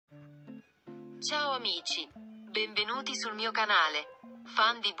Ciao amici, benvenuti sul mio canale.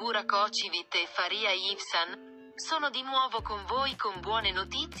 Fan di Burak Özçivit e Fahriye Evcen, sono di nuovo con voi con buone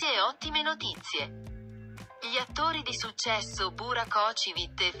notizie e ottime notizie. Gli attori di successo Burak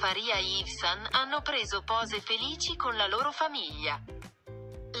Özçivit e Fahriye Evcen hanno preso pose felici con la loro famiglia.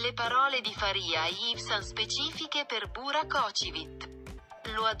 Le parole di Fahriye Evcen specifiche per Burak Özçivit.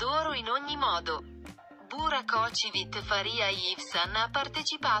 Lo adoro in ogni modo. Burak Özçivit Fahriye Evcen ha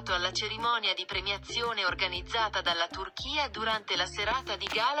partecipato alla cerimonia di premiazione organizzata dalla Turchia durante la serata di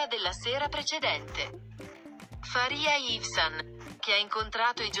gala della sera precedente. Fahriye Evcen, che ha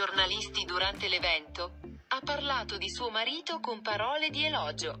incontrato i giornalisti durante l'evento, ha parlato di suo marito con parole di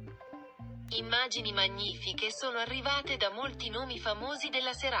elogio. Immagini magnifiche sono arrivate da molti nomi famosi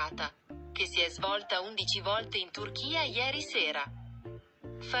della serata, che si è svolta 11 volte in Turchia ieri sera.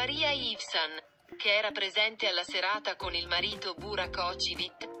 Fahriye Evcen, che era presente alla serata con il marito Burak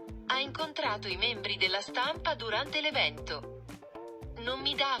Özçivit, ha incontrato i membri della stampa durante l'evento. Non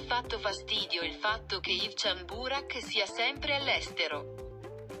mi dà affatto fastidio il fatto che Evcen Burak sia sempre all'estero.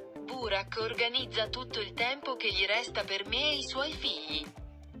 Burak organizza tutto il tempo che gli resta per me e i suoi figli.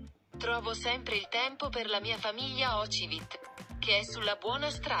 Trovo sempre il tempo per la mia famiglia Özçivit, che è sulla buona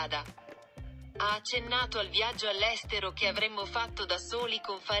strada. Ha accennato al viaggio all'estero che avremmo fatto da soli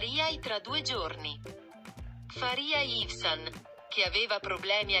con Fahriye tra 2 giorni. Fahriye Evcen, che aveva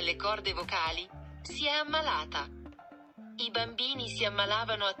problemi alle corde vocali, si è ammalata. I bambini si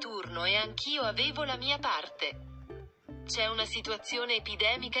ammalavano a turno e anch'io avevo la mia parte. C'è una situazione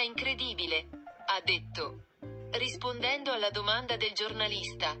epidemica incredibile, ha detto. Rispondendo alla domanda del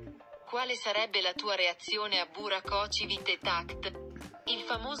giornalista, quale sarebbe la tua reazione a Burak Özçivit e Tact? Il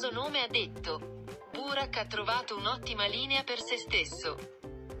famoso nome ha detto: Burak ha trovato un'ottima linea per se stesso.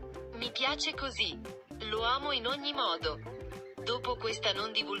 Mi piace così. Lo amo in ogni modo. Dopo questa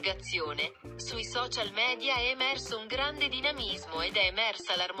non divulgazione, sui social media è emerso un grande dinamismo ed è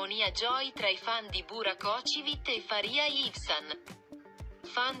emersa l'armonia joy tra i fan di Burak Özçivit e Fahriye Evcen.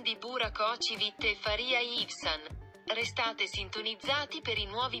 Fan di Burak Özçivit e Fahriye Evcen, restate sintonizzati per i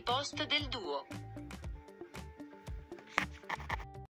nuovi post del duo.